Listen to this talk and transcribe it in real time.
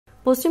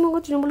Paschimbanga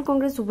Trinamool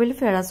Congress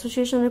welfare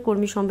অ্যাসোসিয়েশনের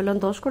কর্মী সম্মেলন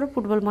 10 করে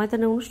ফুটবল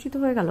ময়দানে অনুষ্ঠিত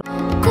হয়ে গেল।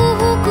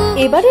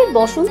 এবারের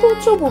বসন্ত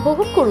উৎসব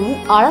উপভোগ করুন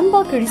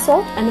আরামবাগ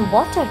রিসর্ট অ্যান্ড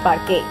ওয়াটার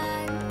পার্কে।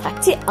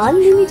 থাকছে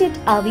আনলিমিটেড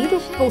আবির ও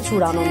প্রচুর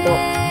আনন্দ।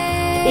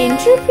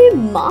 এন্ট্রি ফি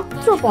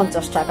মাত্র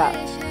 50 টাকা।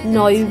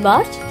 9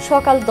 মার্চ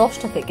সকাল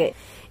 10টা থেকে।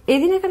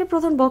 এদিন এখানে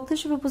প্রধান বক্তা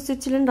হিসেবে উপস্থিত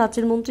ছিলেন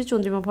রাজ্যের মন্ত্রী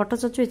চন্দ্রিমা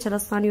ভট্টাচার্য, এছাড়া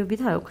স্থানীয়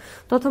বিধায়ক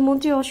তথা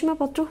মন্ত্রী অসীমা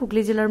পাত্র,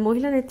 হুগলি জেলার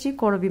মহিলা নেত্রী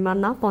করবী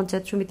মান্না,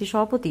 পঞ্চায়েত সমিতি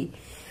সভাপতি,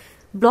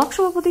 ব্লক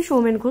সভাপতি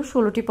সৌমেন ঘোষ,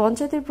 16টি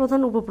পঞ্চায়েতের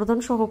প্রধান উপপ্রধান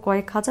সহ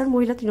কয়েক হাজার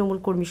মহিলা তৃণমূল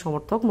কর্মী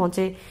সমর্থক।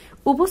 মঞ্চে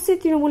উপস্থিত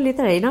তৃণমূল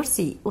নেতারা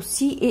এনআরসি ও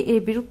সিএএ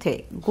বিরুদ্ধে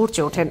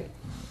গর্জে ওঠেন।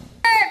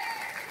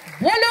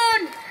 বলুন,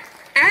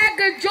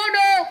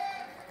 একজনও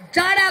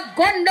যারা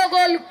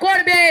গন্ডগোল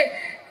করবে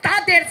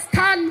তাদের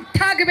স্থান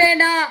থাকবে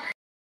না।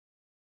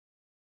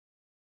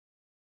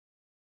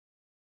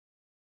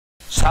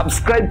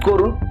 সাবস্ক্রাইব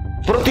করুন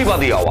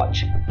প্রতিবাদী আওয়াজ,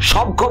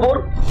 সব খবর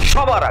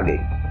সবার আগে।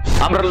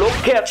 আমরা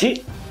লক্ষ্যে আছি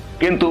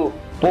কিন্তু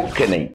পক্ষে নেই।